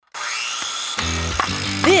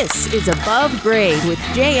This is Above Grade with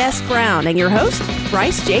J.S. Brown and your host,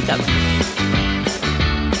 Bryce Jacob.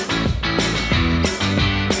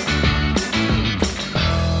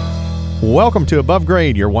 Welcome to Above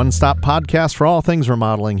Grade, your one-stop podcast for all things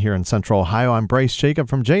remodeling here in Central Ohio. I'm Bryce Jacob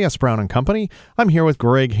from J.S. Brown & Company. I'm here with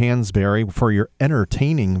Greg Hansberry for your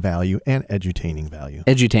entertaining value and edutaining value.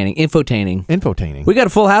 Infotaining. We got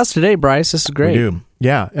a full house today, Bryce. This is great. We do.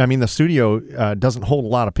 Yeah, I mean, the studio doesn't hold a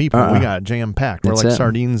lot of people. We got jam-packed. We're like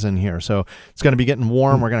sardines in here. So it's going to be getting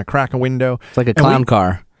warm. We're going to crack a window. It's like a clown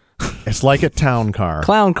car. It's like a town car.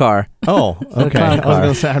 Clown car. Oh, okay. I was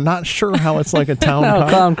going to say, I'm not sure how it's like a town car.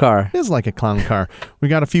 Clown car. It is like a clown car. We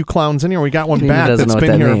got a few clowns in here. We got one back that's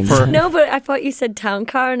been here for... No, but I thought you said town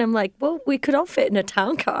car, and I'm like, well, we could all fit in a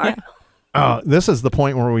town car. Yeah. Oh, this is the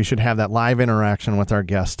point where we should have that live interaction with our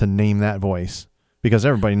guests to name that voice, because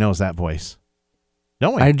everybody knows that voice.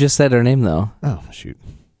 Don't we? I just said her name, though. Oh, shoot.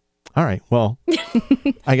 All right. Well,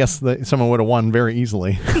 I guess someone would have won very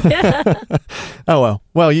easily. Oh, well.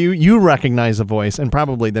 Well, you recognize the voice and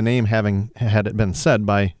probably the name had it been said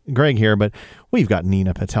by Greg here, but we've got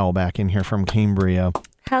Nina Patel back in here from Cambria.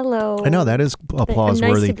 Hello. I know that is applause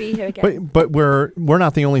worthy. Nice to be here again. But we're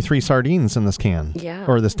not the only three sardines in this can. Yeah.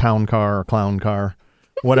 Or this town car or clown car,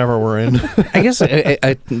 whatever we're in. I guess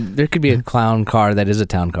there could be a clown car that is a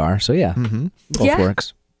town car. So yeah, both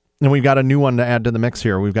works. And we've got a new one to add to the mix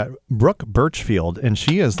here. We've got Brooke Burchfield, and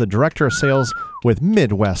she is the Director of Sales with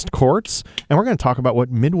Midwest Quartz. And we're going to talk about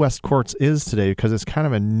what Midwest Quartz is today, because it's kind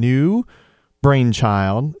of a new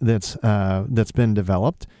brainchild that's been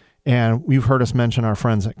developed. And you've heard us mention our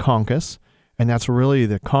friends at Konkus, and that's really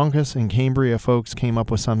the Konkus and Cambria folks came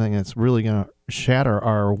up with something that's really going to shatter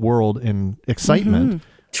our world in excitement. Mm-hmm.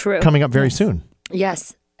 True. Coming up very soon.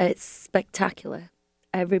 Yes, it's spectacular.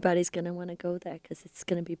 Everybody's going to want to go there because it's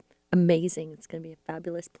going to be amazing. It's going to be a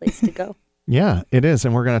fabulous place to go. Yeah, it is.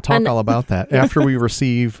 And we're going to talk all about that after we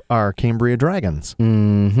receive our Cambria Dragons.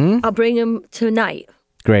 Mm-hmm. I'll bring them tonight.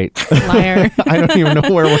 Great. Liar. I don't even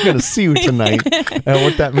know where we're going to see you tonight.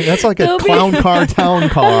 What that means. That's like a clown car, town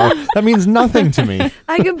car. That means nothing to me.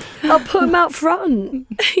 I'll put them out front.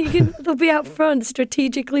 They'll be out front,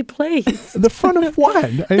 strategically placed. The front of what?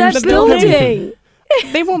 That building.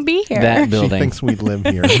 They won't be here. That building. She thinks we'd live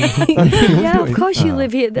here. Yeah, of course you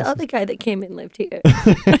live here. The other guy that came in lived here.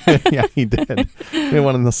 Yeah, he did.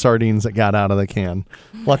 One of the sardines that got out of the can.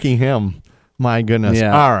 Lucky him. My goodness.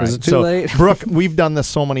 Yeah. All right. Is it too late? Brooke, we've done this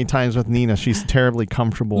so many times with Nina. She's terribly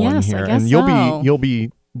comfortable in here. I guess And you'll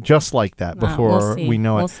be just like that before we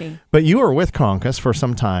know it. We'll see. But you were with Konkus for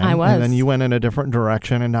some time. I was. And then you went in a different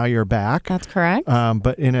direction, and now you're back. That's correct.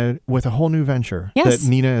 But with a whole new venture Yes. that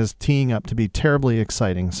Nina is teeing up to be terribly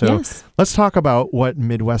exciting. So let's talk about what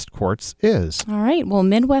Midwest Quartz is. All right. Well,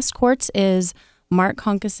 Midwest Quartz is Mark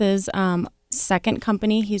Konkus's second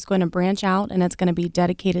company. He's going to branch out, and it's going to be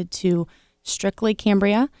dedicated to strictly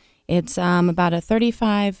Cambria. It's about a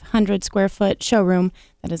 3,500 square foot showroom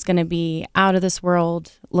that is going to be out of this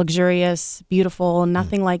world, luxurious, beautiful,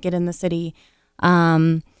 nothing like it in the city.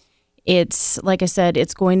 It's, like I said,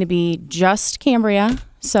 it's going to be just Cambria.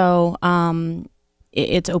 So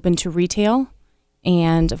it's open to retail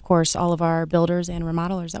and, of course, all of our builders and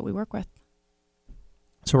remodelers that we work with.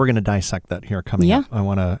 So we're going to dissect that here coming up. I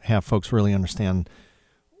want to have folks really understand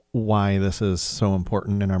why this is so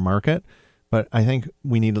important in our market. But I think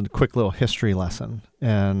we need a quick little history lesson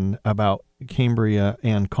and about Cambria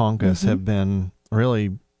and Konkus have been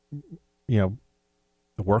really,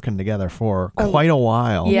 working together for quite a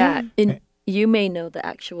while. Yeah. You may know the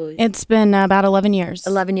actual. It's been about 11 years.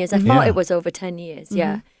 11 years. I thought it was over 10 years. Mm-hmm.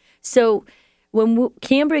 Yeah. So when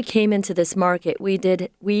Cambria came into this market,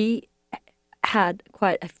 we had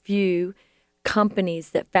quite a few companies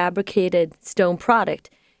that fabricated stone product,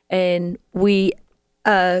 and we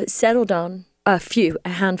settled on a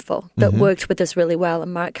handful that worked with us really well.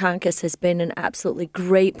 And Mark Konkus has been an absolutely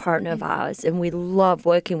great partner of ours, and we love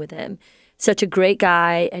working with him. Such a great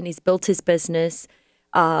guy, and he's built his business.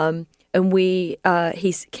 And he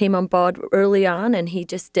came on board early on, and he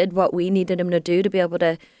just did what we needed him to do to be able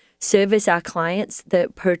to service our clients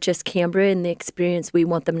that purchase Cambria and the experience we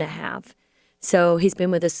want them to have. So he's been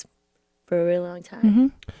with us for a really long time. Mm-hmm.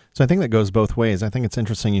 So I think that goes both ways. I think it's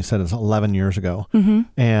interesting you said it's 11 years ago.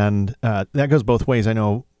 And that goes both ways. I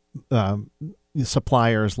know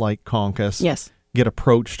suppliers like Konkus get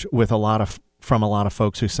approached with from a lot of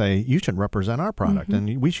folks who say, you should represent our product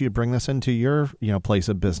and we should bring this into your place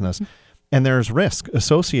of business. And there's risk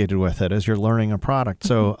associated with it as you're learning a product.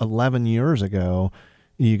 So 11 years ago,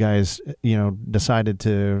 you guys, decided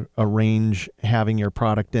to arrange having your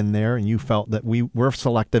product in there, and you felt that we're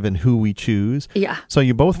selective in who we choose. Yeah. So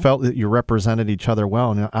you both felt that you represented each other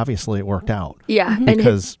well, and obviously it worked out. Yeah.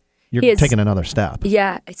 Because you're taking another step.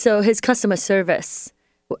 Yeah. So his customer service,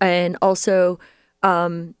 and also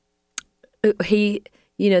Konkus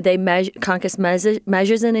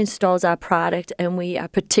measures and installs our product, and we are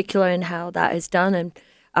particular in how that is done. And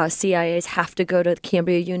CIAs have to go to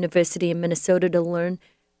Cambria University in Minnesota to learn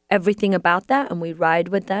everything about that, and we ride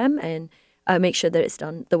with them and make sure that it's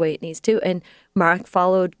done the way it needs to. And Mark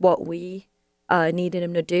followed what we needed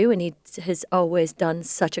him to do, and he has always done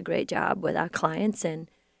such a great job with our clients, and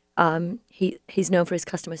he's known for his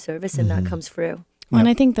customer service, and that comes through. Well, and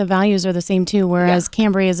I think the values are the same too, whereas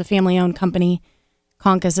Cambria is a family-owned company,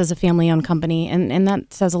 Konkus is a family-owned company, and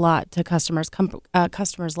that says a lot to customers.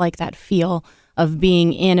 Customers like that feel of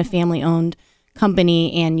being in a family-owned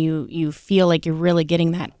company, and you feel like you're really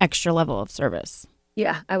getting that extra level of service.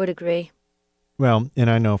 Yeah, I would agree. Well, and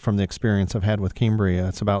I know from the experience I've had with Cambria,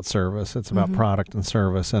 it's about service. It's about product and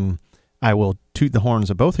service. And I will toot the horns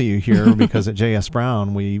of both of you here because at J.S.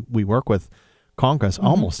 Brown, we work with Konkus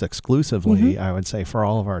almost exclusively, I would say, for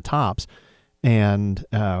all of our tops. And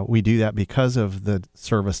we do that because of the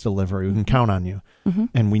service delivery. We can count on you.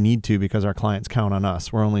 And we need to because our clients count on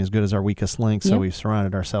us. We're only as good as our weakest link. So we've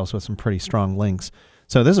surrounded ourselves with some pretty strong links.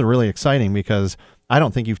 So this is really exciting because I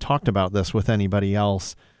don't think you've talked about this with anybody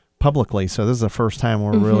else publicly. So this is the first time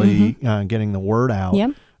we're really getting the word out.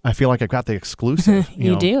 Yep. I feel like I've got the exclusive.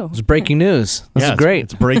 You do. It's breaking news. This is great.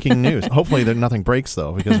 It's breaking news. Hopefully that nothing breaks,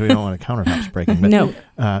 though, because we don't want countertops breaking. But, No.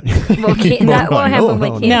 That won't happen with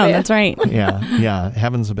Cambria. No, that's right. Yeah.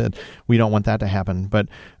 Heavens forbid. We don't want that to happen. But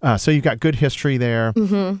so you've got good history there.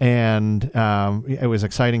 And it was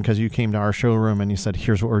exciting because you came to our showroom and you said,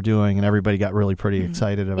 here's what we're doing. And everybody got really pretty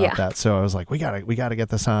excited about that. So I was like, we gotta get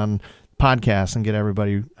this on podcast and get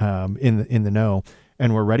everybody in the know.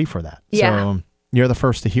 And we're ready for that. Yeah. So you're the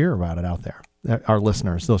first to hear about it out there, our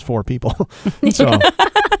listeners, those 4 people. So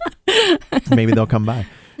maybe they'll come by.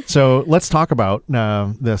 So let's talk about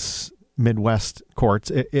this Midwest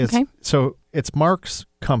Quartz. So it's Mark's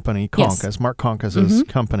company, Konkus. Yes. Mark Konkus's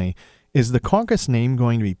company. Is the Konkus name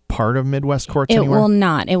going to be part of Midwest Quartz anywhere? It will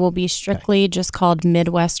not. It will be strictly just called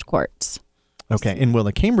Midwest Quartz. Okay. And will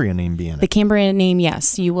the Cambria name be in it? The Cambria name,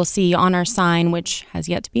 yes. You will see on our sign, which has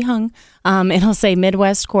yet to be hung, it'll say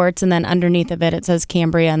Midwest Quartz, and then underneath of it, it says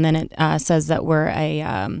Cambria, and then it says that we're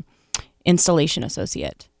a installation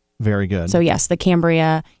associate. Very good. So yes, the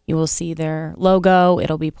Cambria, you will see their logo.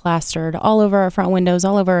 It'll be plastered all over our front windows,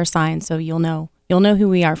 all over our signs, so you'll know who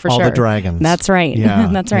we are for all sure. All the dragons. That's right. Yeah,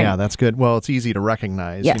 that's right. Yeah, that's good. Well, it's easy to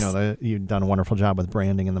recognize. Yes. You've done a wonderful job with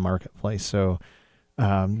branding in the marketplace, so...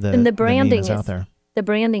 and the branding is out there. The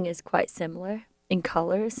branding is quite similar in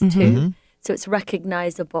colors too, so it's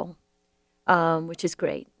recognizable, which is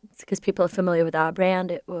great. It's because people are familiar with our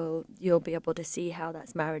brand. You'll be able to see how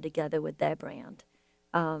that's married together with their brand,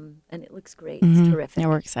 and it looks great. It's terrific. Yeah,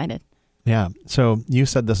 we're excited. Yeah. So you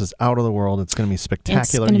said this is out of the world. It's going to be spectacular.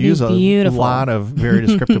 It's going to you use be beautiful. A lot of very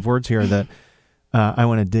descriptive words here that I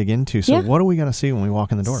want to dig into. So what are we going to see when we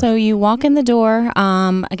walk in the door? So you walk in the door.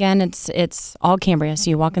 Again, it's all Cambria. So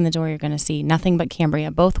you walk in the door, you're going to see nothing but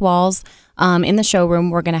Cambria. Both walls in the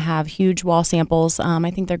showroom, we're going to have huge wall samples.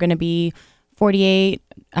 I think they're going to be 48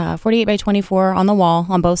 by 24 on the wall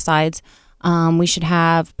on both sides. We should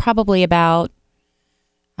have probably about,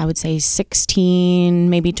 I would say 16,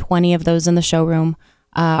 maybe 20 of those in the showroom.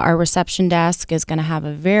 Our reception desk is going to have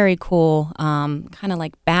a very cool kind of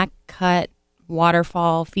like back cut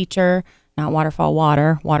waterfall feature, not waterfall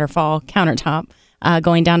water, waterfall countertop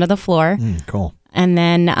going down to the floor. Cool. And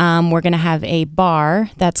then we're going to have a bar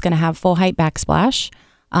that's going to have full height backsplash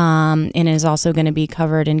and is also going to be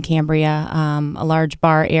covered in Cambria, a large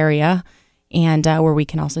bar area, and where we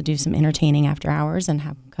can also do some entertaining after hours and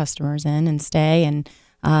have customers in and stay. And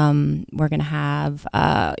we're going to have,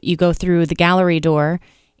 you go through the gallery door,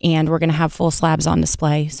 and we're going to have full slabs on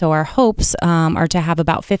display. So our hopes are to have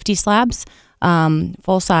about 50 slabs,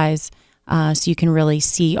 full size, so you can really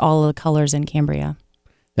see all of the colors in Cambria.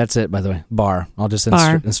 That's it, by the way. Bar. I'll just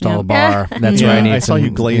install a Yep. bar. That's where I need I saw you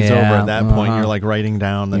glaze over at that point. You're like writing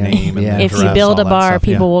down the name and the If you address, build all a that bar, stuff.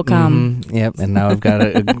 people will come. Yep. And now I've got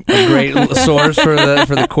a great source for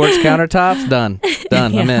the quartz countertops. Done.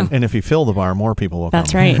 I'm in. And if you fill the bar, more people will come.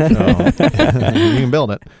 That's right. So, you can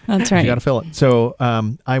build it. That's right. You got to fill it. So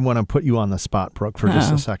I want to put you on the spot, Brooke, for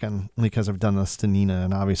just a second, because I've done this to Nina,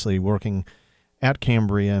 and obviously working at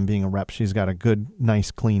Cambria and being a rep, she's got a good, nice,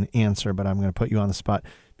 clean answer, but I'm going to put you on the spot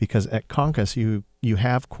because at Konkus, you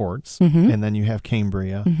have quartz and then you have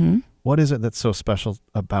Cambria. What is it that's so special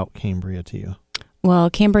about Cambria to you? Well,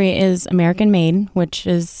 Cambria is American made, which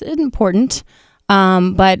is important.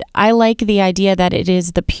 But I like the idea that it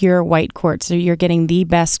is the pure white quartz. So you're getting the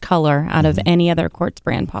best color out of any other quartz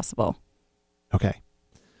brand possible. Okay.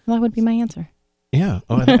 Well, that would be my answer. Yeah.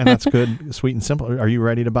 Oh, and that's good, sweet and simple. Are you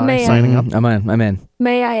ready to buy? May I? Signing up? I'm in.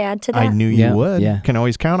 May I add to that? I knew you Yeah, would. yeah. Can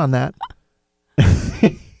always count on that.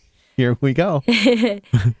 Here we go.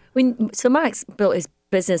 So Mark's built his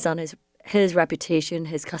business on his reputation,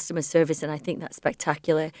 his customer service, and I think that's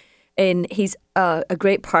spectacular. And he's a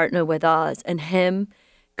great partner with us, and him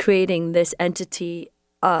creating this entity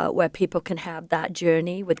where people can have that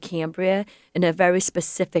journey with Cambria in a very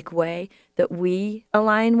specific way that we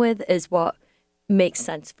align with is what makes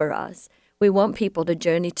sense for us. We want people to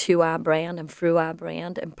journey to our brand and through our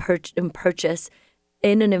brand and purchase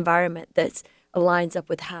in an environment that aligns up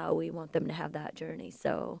with how we want them to have that journey.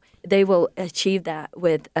 So they will achieve that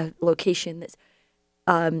with a location that's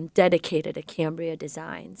dedicated to Cambria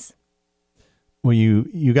designs. Well,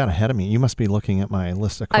 you got ahead of me. You must be looking at my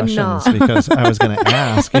list of I'm questions not. because I was going to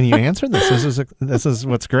ask, and you answered this. This is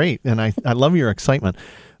what's great, and I love your excitement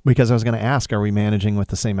because I was going to ask, are we managing with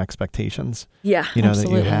the same expectations? Yeah. You know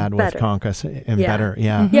Absolutely. that you had Better. with Konkus and Yeah. better.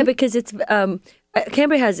 Yeah. Yeah, because it's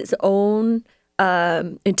Cambria has its own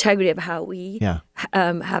integrity of how we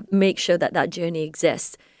make sure that journey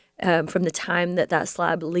exists. From the time that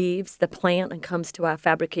slab leaves the plant and comes to our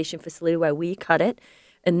fabrication facility where we cut it,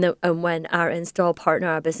 and when our install partner,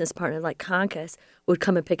 our business partner like Konkus, would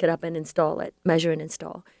come and pick it up and install it, measure and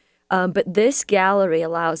install. But this gallery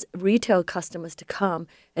allows retail customers to come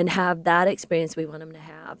and have that experience we want them to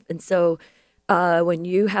have. And so when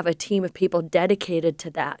you have a team of people dedicated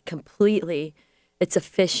to that completely, it's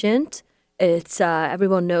efficient. It's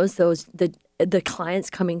everyone knows the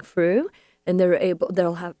clients coming through, and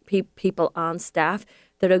they'll have people on staff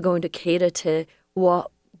that are going to cater to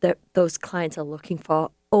what those clients are looking for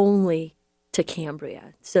only to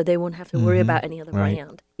Cambria, so they won't have to worry about any other Right.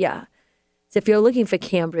 brand. Yeah. So if you're looking for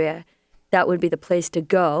Cambria, that would be the place to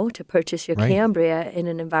go to purchase your Right. Cambria in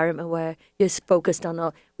an environment where you're focused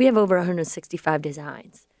on we have over 165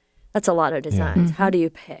 designs. That's a lot of designs. How do you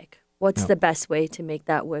pick? What's the best way to make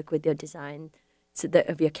that work with your design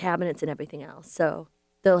of your cabinets and everything else? So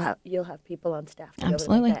you'll have people on staff to be able to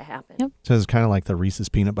Absolutely. make that happen. Yep. So it's kind of like the Reese's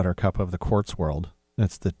peanut butter cup of the quartz world.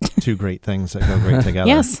 That's the two great things that go great together.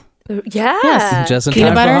 Yes. Yeah. Yes. Just in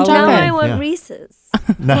Peanut time butter for and Now Halloween. I want Yeah. Reese's.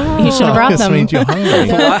 No, You should have brought this them. made you hungry.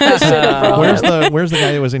 Wow. Where's the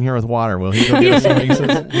guy that was in here with water? Will he go get us some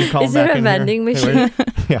Reese's? We call Is him there back a in vending here. machine?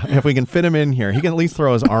 Hey, yeah, if we can fit him in here, he can at least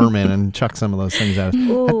throw his arm in and chuck some of those things at us. That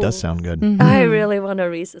Ooh. does sound good. I really want a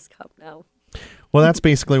Reese's cup now. Well, that's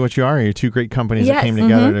basically what you are. You're two great companies that Yes. came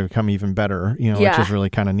together to become even better, which Yeah. is really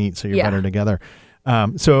kind of neat. So you're Yeah. better together.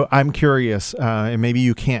 So I'm curious, and maybe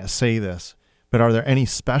you can't say this, but are there any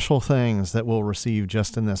special things that we'll receive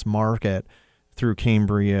just in this market through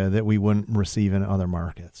Cambria that we wouldn't receive in other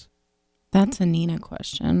markets? That's a Nina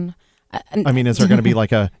question. I mean, is there going to be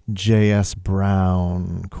like a J.S.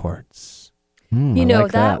 Brown quartz? You I know,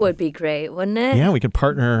 like that would be great, wouldn't it? Yeah, we could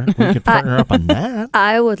partner. We could partner up on that.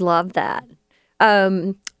 I would love that.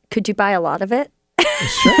 Could you buy a lot of it?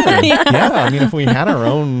 Sure. Yeah. I mean, if we had our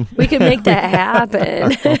own. We could make that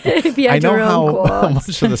happen. If you I had know your own how quartz.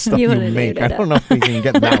 much of the stuff You you, wanna do make. I that. don't know if we can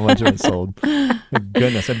get that much of it sold.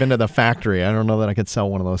 Goodness, I've been to the factory. I don't know that I could sell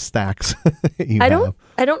one of those stacks. I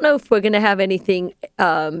don't know if we're going to have anything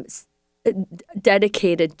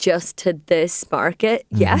dedicated just to this market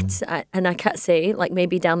yet. And I can't say, like,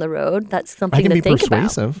 maybe down the road, that's I something can to be think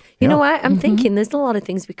persuasive. about. You know what? I'm thinking there's a lot of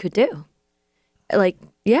things we could do. Like,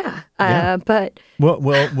 Yeah. but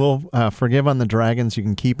We'll forgive on the dragons. You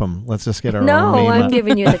can keep them. Let's just get our own no, name I'm up.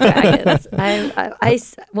 giving you the dragons.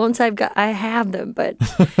 I have them. But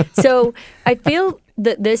so I feel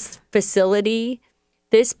that this facility,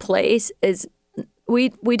 this place is, we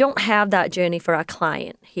don't have that journey for our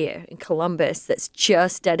client here in Columbus that's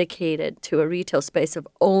just dedicated to a retail space of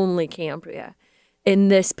only Cambria in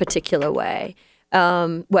this particular way,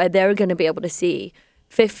 where they're going to be able to see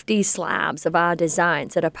 50 slabs of our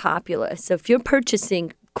designs that are popular. So if you're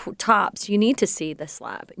purchasing tops, you need to see the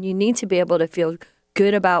slab. And you need to be able to feel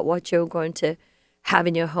good about what you're going to have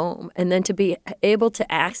in your home. And then to be able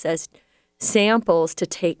to access samples to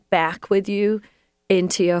take back with you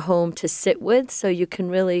into your home to sit with, so you can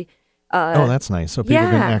really... Oh, that's nice. So people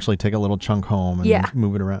can yeah. actually take a little chunk home and Yeah.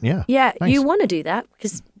 move it around. Yeah. Yeah, Nice. you want to do that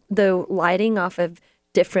because the lighting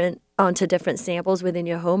onto different samples within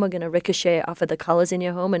your home are going to ricochet off of the colors in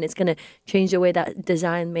your home, and it's going to change the way that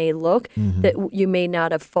design may look that you may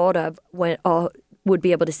not have thought of when or would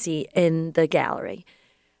be able to see in the gallery.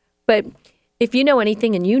 But if you know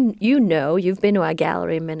anything, and you've been to our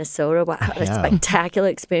gallery in Minnesota, what a spectacular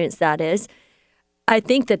experience that is. I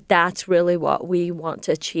think that's really what we want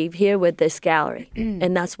to achieve here with this gallery,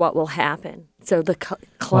 and that's what will happen. So the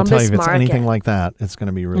Columbus I'll tell you, if it's market, anything like that, it's going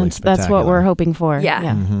to be really spectacular. That's what we're hoping for. Yeah.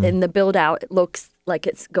 Mm-hmm. And the build out, it looks like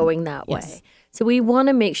it's going that way. So we want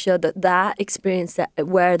to make sure that experience, that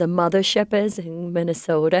where the mothership is in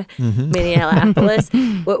Minnesota, Minneapolis,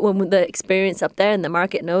 when the experience up there and the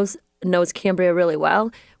market knows Cambria really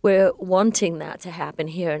well, we're wanting that to happen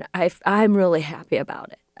here. And I'm really happy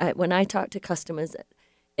about it. When I talk to customers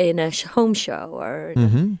in a home show or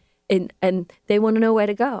and they want to know where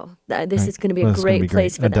to go. This is going to be a great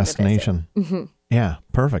place for them destination. to visit. Yeah,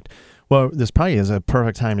 perfect. Well, this probably is a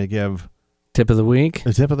perfect time to give Tip of the week.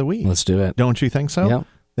 the tip of the week. Let's do it. Don't you think so? Yep.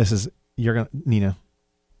 Nina,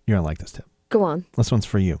 you're gonna like this tip. Go on. This one's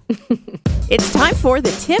for you. It's time for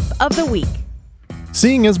the tip of the week.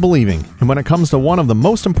 Seeing is believing, and when it comes to one of the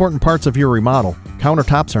most important parts of your remodel,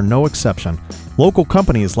 countertops are no exception. Local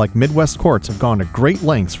companies like Midwest Quartz have gone to great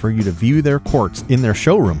lengths for you to view their quartz in their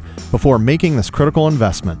showroom before making this critical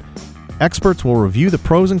investment. Experts will review the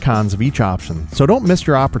pros and cons of each option, so don't miss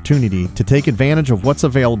your opportunity to take advantage of what's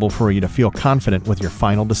available for you to feel confident with your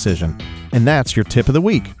final decision. And that's your tip of the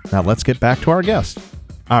week. Now let's get back to our guest.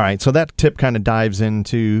 All right, so that tip kind of dives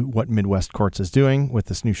into what Midwest Quartz is doing with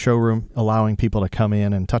this new showroom, allowing people to come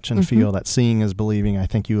in and touch and feel that seeing is believing. I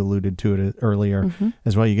think you alluded to it earlier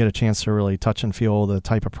as well. You get a chance to really touch and feel the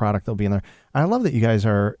type of product that'll be in there. I love that you guys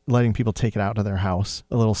are letting people take it out to their house,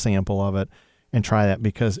 a little sample of it, and try that,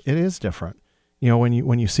 because it is different. You know, when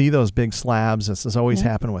you see those big slabs, this has always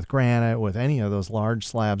happened with granite, with any of those large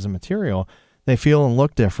slabs of material, they feel and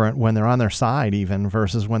look different when they're on their side even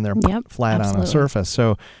versus when they're flat on a surface.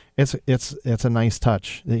 So it's a nice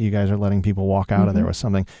touch that you guys are letting people walk out of there with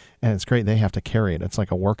something, and it's great. They have to carry it. It's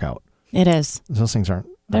like a workout. It is. Those things aren't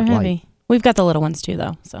They're light. heavy. We've got the little ones too,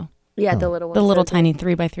 though. So Yeah, the little ones. the little tiny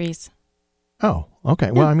 3x3s. Oh,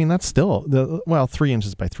 okay. Well, I mean, that's still 3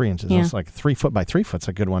 inches by 3 inches. Yeah. That's like 3 foot by 3 foot's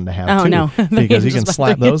a good one to have Oh, too. no. Because you can 3 inches by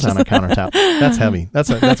slap 3 those on a countertop. That's heavy.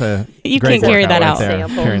 That's a You great can't carry workout that right out. there,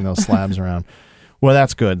 Sample. carrying those slabs around. Well,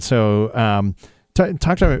 that's good. So,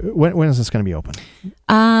 talk to me. When is this going to be open?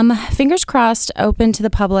 Fingers crossed, open to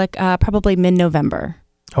the public probably mid-November.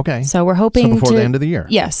 Okay. So we're hoping before the end of the year.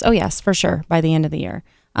 Yes. Oh, yes, for sure. By the end of the year,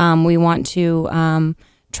 we want to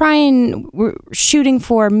try and we're shooting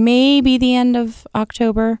for maybe the end of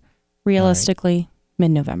October. Realistically,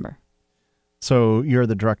 mid-November. So you're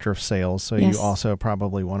the director of sales, so Yes. you also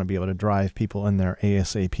probably want to be able to drive people in there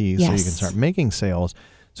ASAP so you can Yes. start making sales.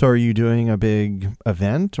 So are you doing a big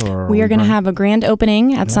event, or We are going to have a grand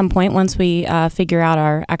opening at some point once we figure out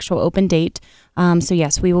our actual open date. So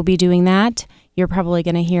yes, we will be doing that. You're probably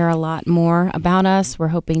going to hear a lot more about us. We're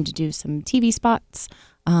hoping to do some TV spots,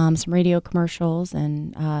 some radio commercials,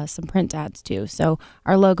 and some print ads too. So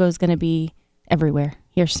our logo is going to be everywhere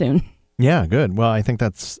here soon. Yeah, good. Well, I think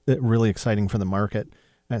that's really exciting for the market.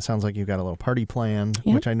 And it sounds like you've got a little party planned,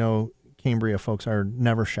 Yeah. which I know Cambria folks are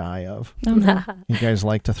never shy of. Oh, no. You guys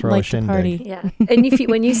like to throw Like a to shindig. party. Yeah.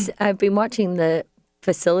 And I've been watching the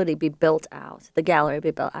facility be built out, the gallery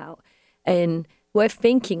be built out, and we're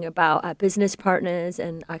thinking about our business partners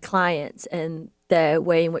and our clients and the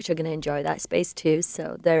way in which they're going to enjoy that space too.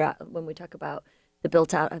 So when we talk about the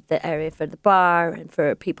built out of the area for the bar and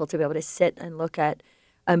for people to be able to sit and look at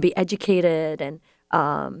and be educated, and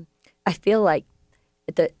I feel like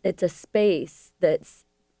it's a space that's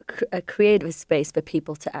a creative space for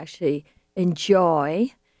people to actually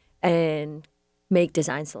enjoy and make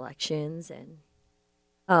design selections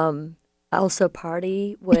and also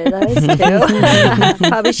party with us too.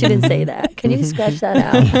 Probably shouldn't say that. Can you scratch that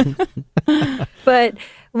out? But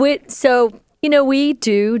we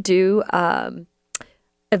do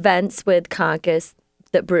events with Konkus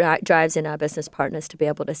that drives in our business partners to be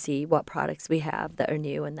able to see what products we have that are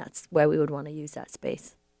new, and that's where we would want to use that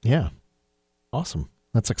space. Yeah. Awesome.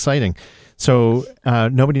 That's exciting. So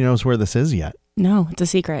nobody knows where this is yet. No, it's a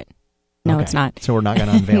secret. No, Okay. It's not. So we're not going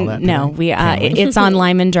to unveil that No, today? it's on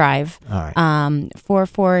Lyman Drive. All right.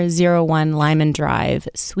 4401 Lyman Drive,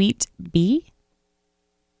 Suite B.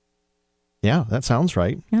 Yeah, that sounds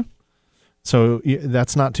right. Yeah. So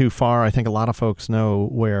that's not too far. I think a lot of folks know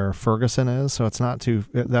where Ferguson is, so it's not too.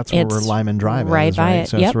 That's where It's Lyman Drive right is, by right? it,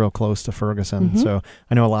 So yep. it's real close to Ferguson. Mhm. So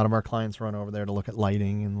I know a lot of our clients run over there to look at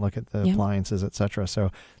lighting and look at the Yep. appliances, et cetera. So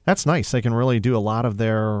that's nice. They can really do a lot of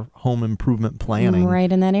their home improvement planning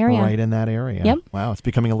Right in that area. Right in that area. Yep. Wow, it's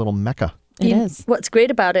becoming a little mecca. It is. What's great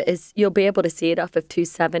about it is you'll be able to see it off of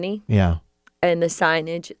 270, Yeah, and the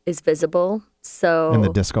signage is visible. So and the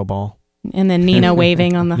disco ball. And then Nina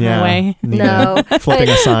waving on the highway. Nina flipping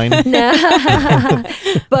a sign. No.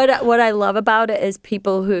 But what I love about it is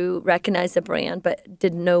people who recognize the brand but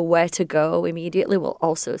didn't know where to go immediately will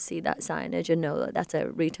also see that signage and know that that's a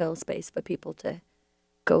retail space for people to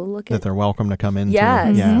go look at. That they're welcome to come into.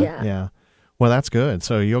 Yes. Yeah. Well, that's good.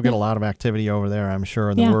 So you'll get a lot of activity over there, I'm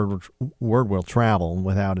sure. The word will travel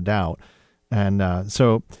without a doubt. And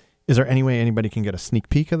so is there any way anybody can get a sneak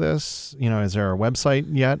peek of this? Is there a website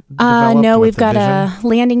yet? No, we've got a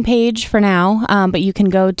landing page for now, but you can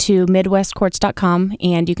go to midwestquartz.com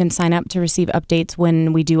and you can sign up to receive updates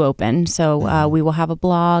when we do open. So we will have a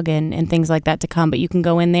blog and things like that to come, but you can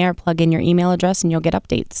go in there, plug in your email address, and you'll get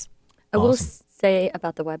updates. I will say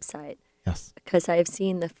about the website. Yes. Because I have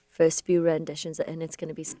seen the first few renditions and it's going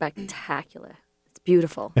to be spectacular.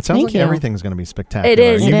 Beautiful. It sounds like everything's going to be spectacular. It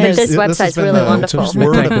is. But this website's really wonderful. It's a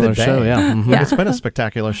spectacular show, yeah. It's been a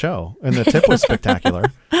spectacular show, and the tip was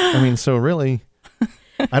spectacular. I mean, so really,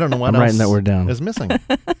 I don't know what else writing that word down. is missing.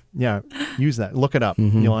 Yeah, use that. Look it up.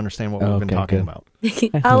 You'll understand what we've been talking about.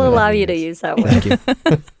 I'll allow you to use that word.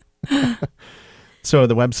 Thank you. So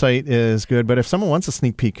the website is good, but if someone wants a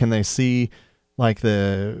sneak peek, can they see like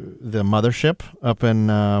the mothership up in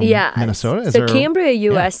Minnesota? So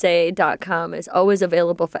CambriaUSA.com is always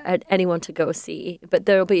available for anyone to go see, but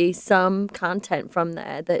there'll be some content from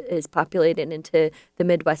there that is populated into the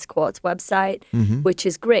Midwest Quartz website, which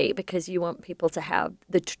is great because you want people to have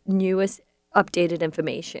the newest updated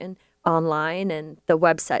information online, and the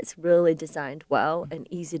website's really designed well and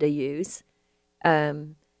easy to use.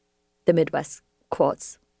 The Midwest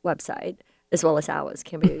Quartz website, as well as ours,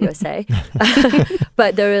 Cambria USA.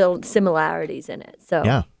 But there are similarities in it.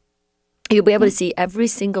 So you'll be able to see every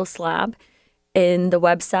single slab in the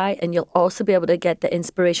website, and you'll also be able to get the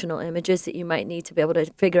inspirational images that you might need to be able to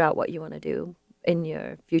figure out what you want to do in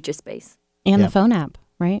your future space. And the phone app,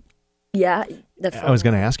 right? Yeah. I was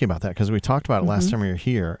going to ask you about that because we talked about it last time we were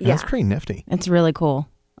here. And it's pretty nifty. It's really cool.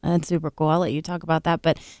 That's super cool. I'll let you talk about that.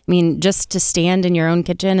 But, I mean, just to stand in your own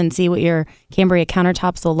kitchen and see what your Cambria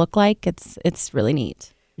countertops will look like, it's really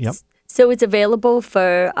neat. Yep. So it's available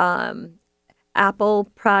for Apple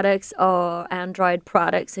products or Android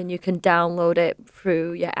products, and you can download it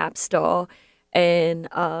through your app store. And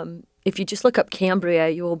if you just look up Cambria,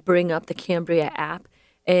 you will bring up the Cambria app,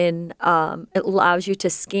 and it allows you to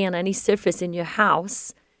scan any surface in your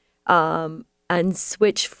house and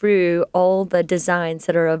switch through all the designs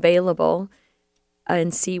that are available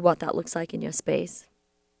and see what that looks like in your space.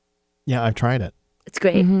 Yeah, I've tried it. It's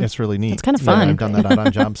great. It's really neat. It's kind of fun. I've done that out on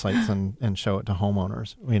job sites and show it to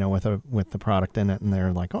homeowners, with the product in it, and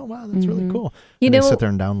they're like, "Oh wow, that's really cool." And they sit there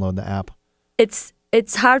and download the app. It's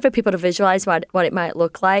hard for people to visualize what it might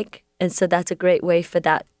look like, and so that's a great way for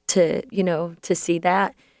that to see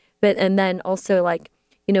that. But and then also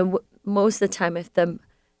most of the time if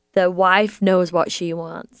the wife knows what she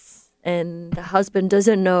wants and the husband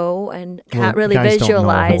doesn't know and can't really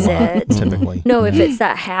visualize it. Typically. No, if it's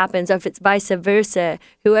that happens, or if it's vice versa,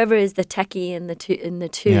 whoever is the techie in the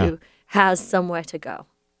two has somewhere to go.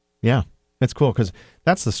 Yeah. It's cool because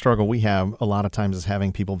that's the struggle we have a lot of times is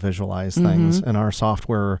having people visualize things, and our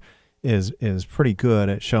software is pretty good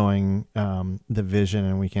at showing the vision,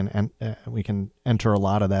 and we can enter a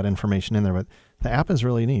lot of that information in there. But the app is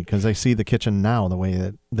really neat because they see the kitchen now the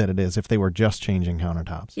way that it is if they were just changing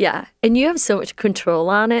countertops. Yeah, and you have so much control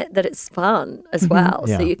on it that it's fun as well.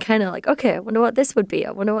 So you kind of okay, I wonder what this would be. I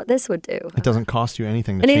wonder what this would do. It doesn't cost you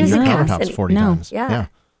anything to change your countertops 40 times. Yeah.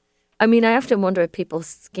 I mean, I often wonder if people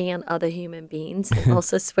scan other human beings and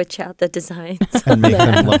also switch out the designs. And make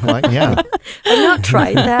them look like, I've not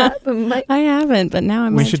tried that. But I haven't, but now I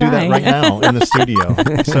might We should do that right now in the studio.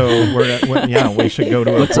 So, we should go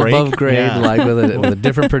to What's a break. Above grade, with a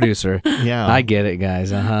different producer. Yeah. I get it,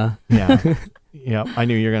 guys. Yeah. Yeah, I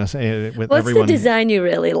knew you were going to say it with What's everyone. What's the design you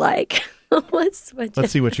really like? Let's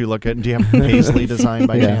see what you look at. Do you have Paisley design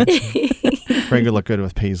by chance? Greg would look good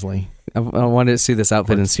with Paisley. I wanted to see this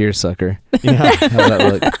outfit in seersucker. Yeah. How's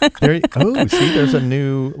that look? There's a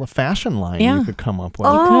new fashion line you could come up with.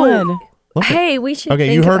 Oh, hey, we should.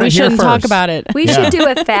 Okay, you heard it here first. We shouldn't talk about it. We should do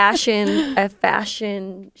a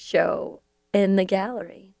fashion show in the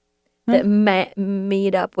gallery that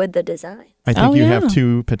meet up with the design. I think you have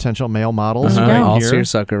two potential male models right all here.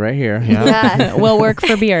 seersucker right here. Yeah. We'll work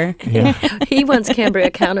for beer. Yeah. He wants Cambria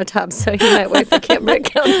countertops, so he might work for Cambria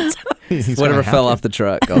countertops. Whatever fell off the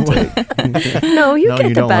truck, I'll take. No, you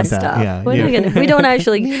get the best stuff. Yeah, we don't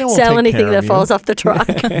actually sell anything that falls off the truck.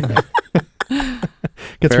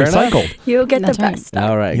 Gets Fair enough. recycled. You'll get That's the right. best stuff.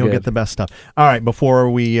 All right, You'll good. get the best stuff. All right, before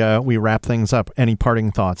we wrap things up, any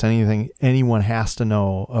parting thoughts? Anything anyone has to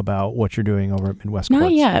know about what you're doing over at Midwest Quartz?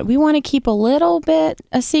 Not yet. We want to keep a little bit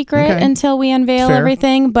a secret Okay. until we unveil Fair.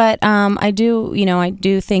 everything. But I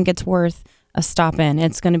do think it's worth a stop in.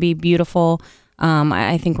 It's going to be beautiful.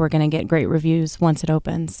 I think we're going to get great reviews once it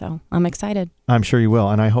opens. So I'm excited. I'm sure you will,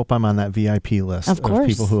 and I hope I'm on that VIP list Of course.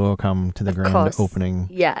 people who will come to the grand course. opening.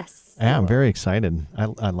 Yes. Yeah, I'm very excited.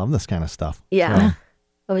 I love this kind of stuff. Yeah. So,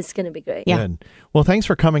 Oh, it's going to be great. Yeah. good. Well, thanks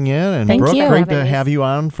for coming in, and Thank Brooke, you. great Having to us. have you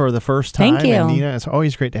on for the first time. Thank you. And Nina, it's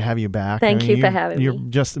always great to have you back. Thank you for having You're me.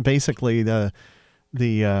 just basically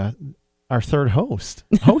our third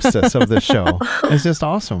hostess of this show. It's just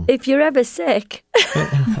awesome. If you're ever sick,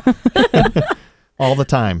 All the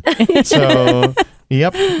time. So,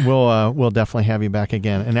 yep, we'll definitely have you back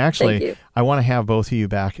again. And Thank actually, you. I want to have both of you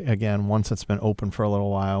back again once it's been open for a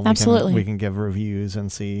little while. Absolutely. We can give reviews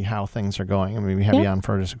and see how things are going. I mean, we have you Yeah. on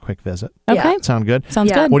for just a quick visit. Yeah. Okay. Sound good?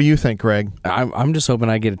 Sounds Yeah. good. What do you think, Greg? I'm just hoping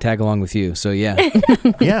I get a tag along with you. So yeah,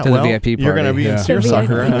 Yeah, To the well, VIP you're going to party, be in yeah.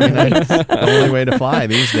 seersucker. I mean, that's the only way to fly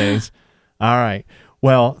these days. All right.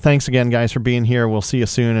 Well, thanks again, guys, for being here. We'll see you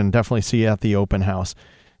soon, and definitely see you at the open house.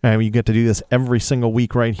 You get to do this every single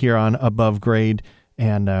week right here on Above Grade,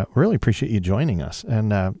 and really appreciate you joining us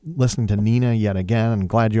and listening to Nina yet again. I'm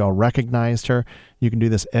glad you all recognized her. You can do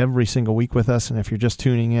this every single week with us, and if you're just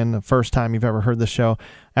tuning in the first time you've ever heard the show,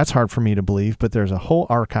 that's hard for me to believe, but there's a whole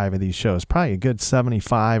archive of these shows, probably a good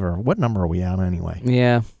 75, or what number are we on anyway?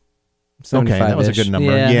 yeah. Okay, that was a 75-ish. good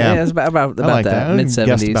number. Yeah, Yeah. it's about I like that. mid Guessed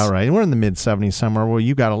 70s. about right. We're in the mid 70s somewhere. Well,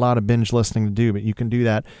 you got a lot of binge listening to do, but you can do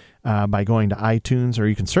that by going to iTunes, or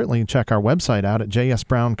you can certainly check our website out at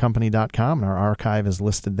jsbrowncompany.com, and our archive is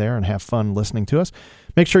listed there, and have fun listening to us.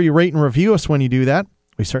 Make sure you rate and review us when you do that.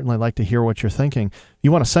 We certainly like to hear what you're thinking. If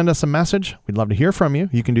you want to send us a message, we'd love to hear from you.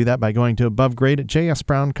 You can do that by going to abovegrade at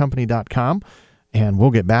jsbrowncompany.com, and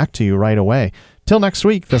we'll get back to you right away. Till next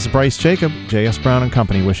week, this is Bryce Jacob, J.S. Brown &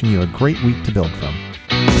 Company, wishing you a great week to build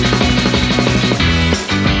from.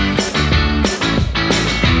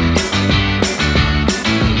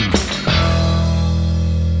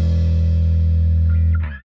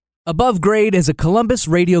 Above Grade is a Columbus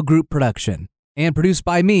Radio Group production and produced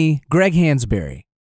by me, Greg Hansberry.